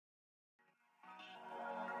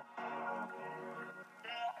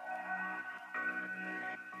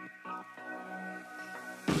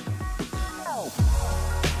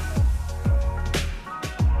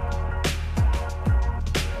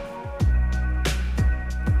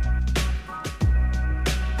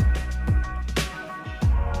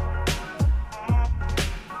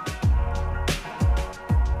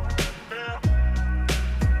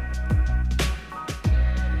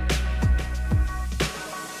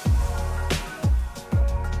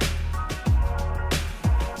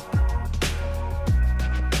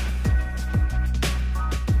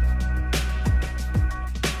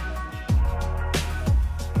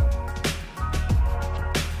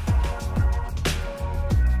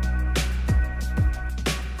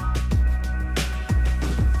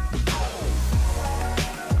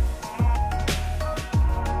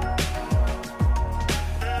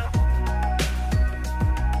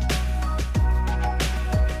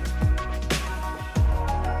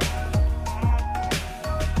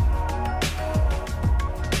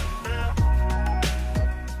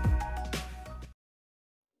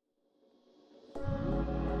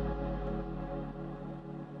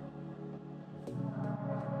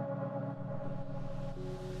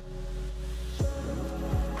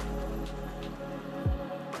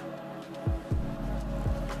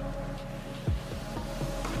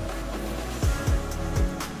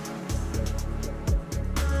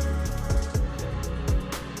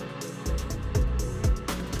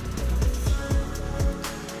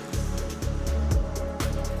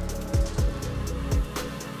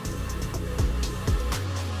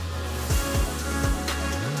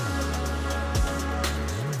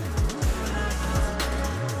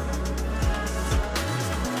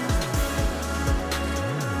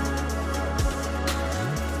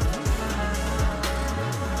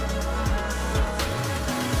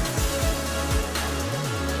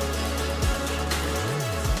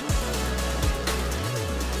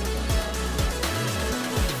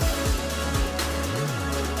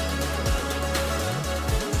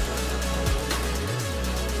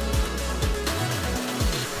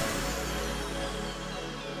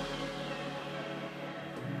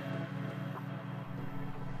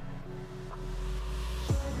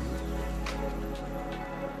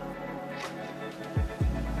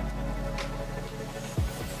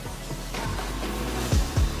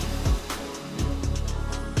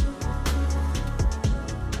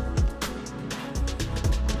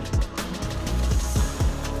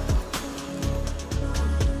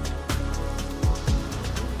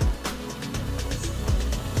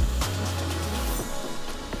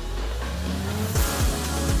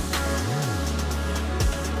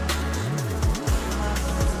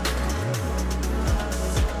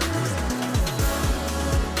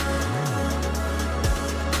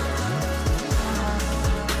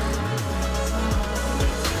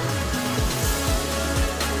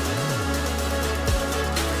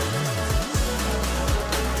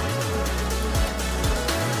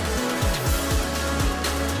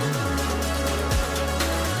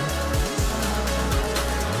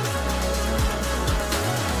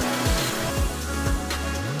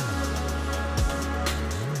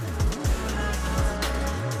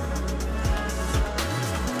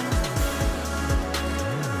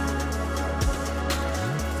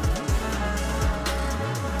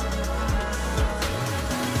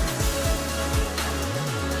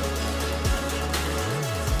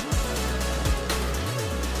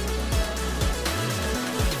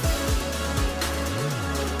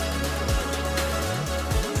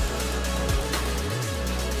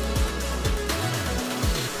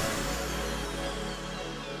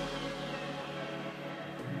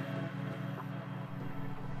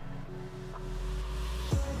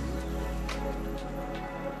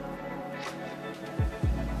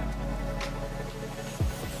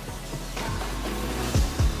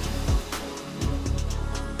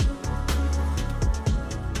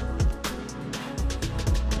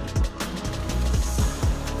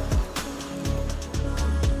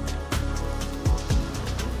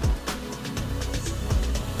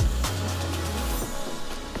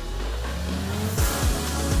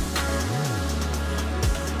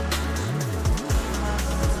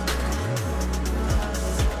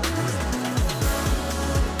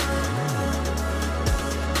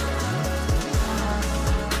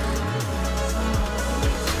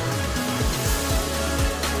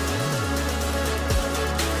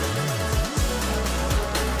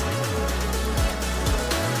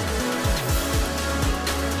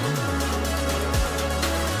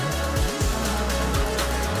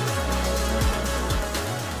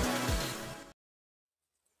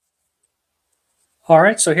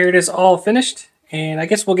Alright, so here it is all finished, and I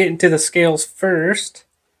guess we'll get into the scales first.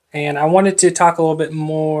 And I wanted to talk a little bit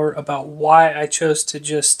more about why I chose to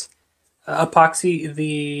just epoxy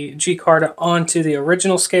the gcarta onto the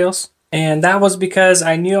original scales. And that was because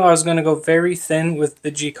I knew I was going to go very thin with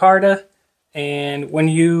the gcarta. And when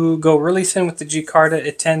you go really thin with the gcarta,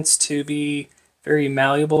 it tends to be very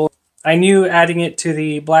malleable. I knew adding it to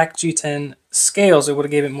the black G10 scales, it would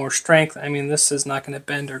have gave it more strength. I mean, this is not going to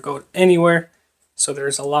bend or go anywhere, so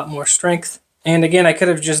there's a lot more strength. And again, I could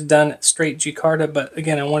have just done straight gcarta, but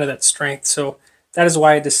again, I wanted that strength, so that is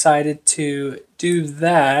why I decided to do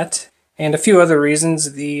that. And a few other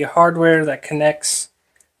reasons. The hardware that connects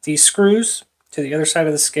these screws to the other side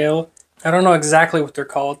of the scale, I don't know exactly what they're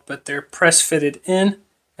called, but they're press fitted in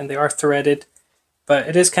and they are threaded. But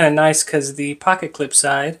it is kind of nice because the pocket clip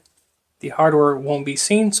side, the hardware won't be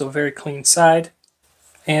seen, so very clean side.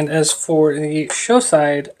 And as for the show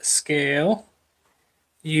side scale,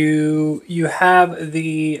 you have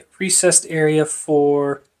the recessed area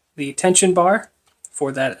for the tension bar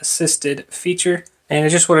for that assisted feature. And it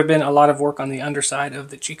just would have been a lot of work on the underside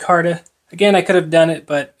of the gcarta. Again, I could have done it,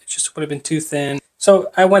 but it just would have been too thin.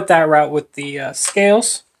 So I went that route with the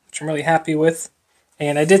scales, which I'm really happy with.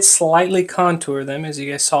 And I did slightly contour them, as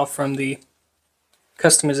you guys saw from the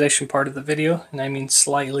customization part of the video. And I mean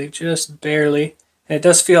slightly, just barely. And it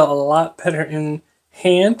does feel a lot better in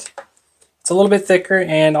hand. It's a little bit thicker,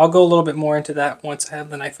 and I'll go a little bit more into that once I have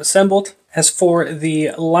the knife assembled. As for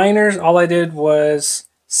the liners, all I did was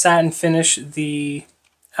satin finish the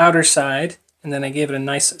outer side, and then I gave it a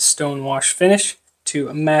nice stone wash finish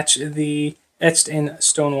to match the etched in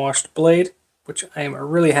stone washed blade, which I am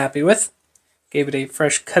really happy with. Gave it a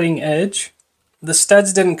fresh cutting edge. The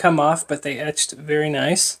studs didn't come off, but they etched very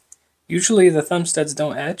nice. Usually the thumb studs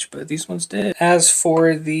don't etch, but these ones did. As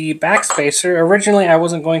for the backspacer, originally I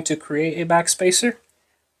wasn't going to create a backspacer,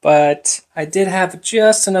 but I did have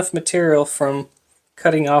just enough material from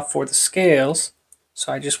cutting off for the scales,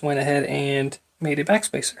 so I just went ahead and made a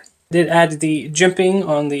backspacer. I did add the jimping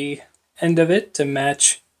on the end of it to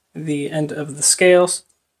match the end of the scales,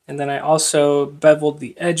 and then I also beveled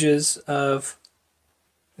the edges of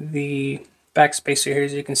the backspacer here,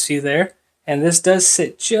 as you can see there. And this does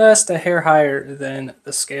sit just a hair higher than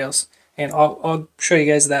the scales. And I'll show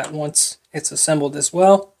you guys that once it's assembled as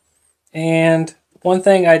well. And one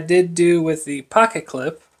thing I did do with the pocket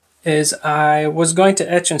clip is I was going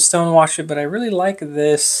to etch and stone wash it, but I really like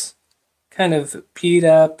this kind of beat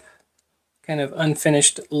up, kind of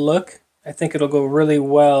unfinished look. I think it'll go really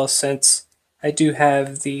well since I do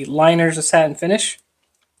have the liners of satin finish.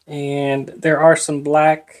 And there are some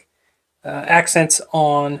black accents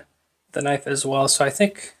on the knife as well, so I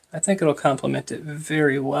think it'll complement it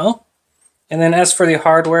very well. And then as for the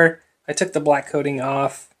hardware, I took the black coating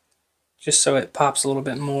off just so it pops a little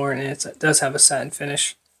bit more, and it does have a satin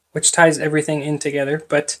finish, which ties everything in together.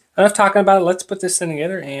 But enough talking about it, let's put this thing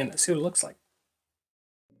together and see what it looks like.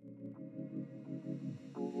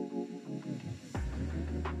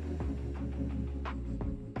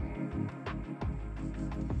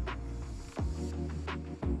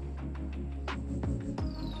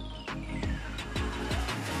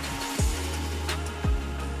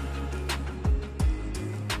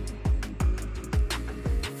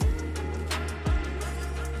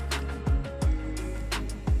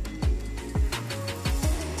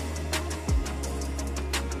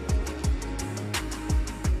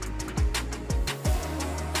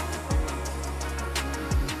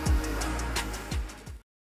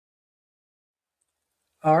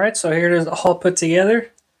 Alright, so here it is all put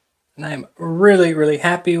together, and I'm really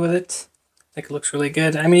happy with it. I think it looks really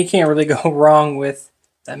good. I mean, you can't really go wrong with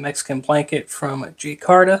that Mexican blanket from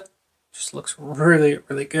gcarta. Just looks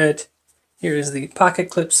really good. Here is the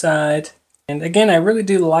pocket clip side. And again, I really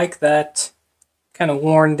do like that kind of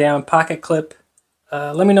worn down pocket clip.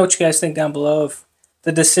 Let me know what you guys think down below of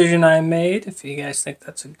the decision I made, if you guys think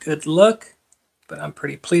that's a good look. But I'm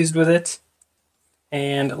pretty pleased with it.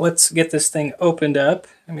 And let's get this thing opened up.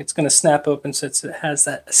 I mean, it's going to snap open since it has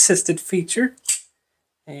that assisted feature.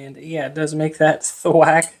 And yeah, it does make that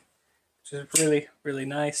thwack, which is really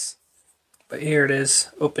nice. But here it is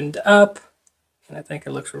opened up, and I think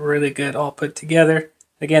it looks really good all put together.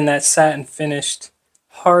 Again, that satin finished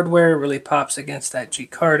hardware really pops against that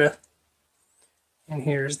gcarta. And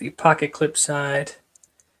here's the pocket clip side.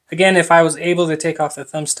 Again, if I was able to take off the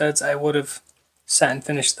thumb studs, I would have satin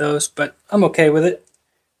finished those, but I'm okay with it.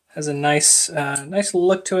 Has a nice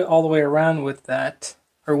look to it all the way around with that,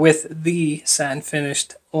 or with the satin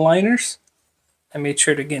finished liners. I made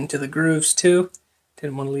sure to get into the grooves too.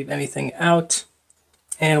 Didn't want to leave anything out.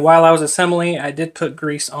 And while I was assembling, I did put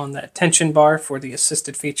grease on that tension bar for the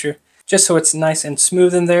assisted feature, just so it's nice and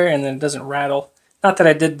smooth in there and then it doesn't rattle. Not that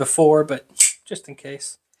I did before, but just in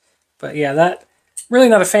case. But yeah, that really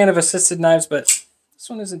not a fan of assisted knives, but this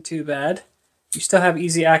one isn't too bad. You still have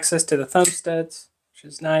easy access to the thumb studs, which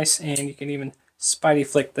is nice, and you can even spidey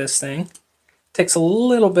flick this thing. Takes a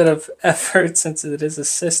little bit of effort since it is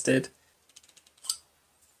assisted.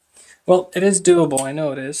 Well, it is doable, I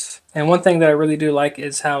know it is. And one thing that I really do like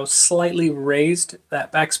is how slightly raised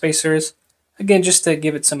that backspacer is. Again, just to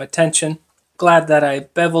give it some attention. Glad that I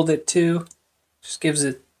beveled it too. Just gives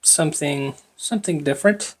it something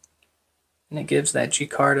different. And it gives that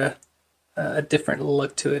gcarta a different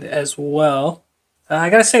look to it as well. I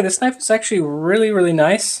gotta say, this knife is actually really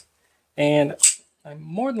nice. And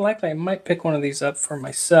more than likely I might pick one of these up for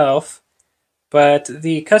myself. But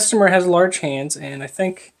the customer has large hands, and I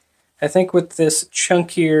think with this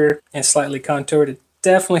chunkier and slightly contoured, it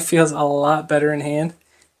definitely feels a lot better in hand.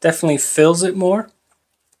 Definitely fills it more.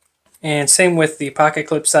 And same with the pocket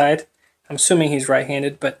clip side. I'm assuming he's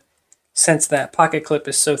right-handed, but since that pocket clip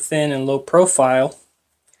is so thin and low profile,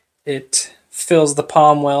 it fills the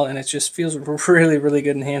palm well, and it just feels really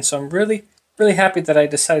good in hand. So I'm really happy that I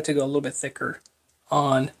decided to go a little bit thicker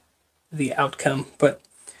on the outcome. But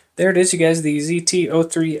there it is, you guys, the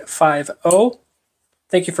ZT-0350.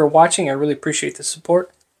 Thank you for watching. I really appreciate the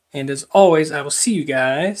support. And as always, I will see you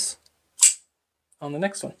guys on the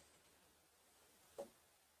next one.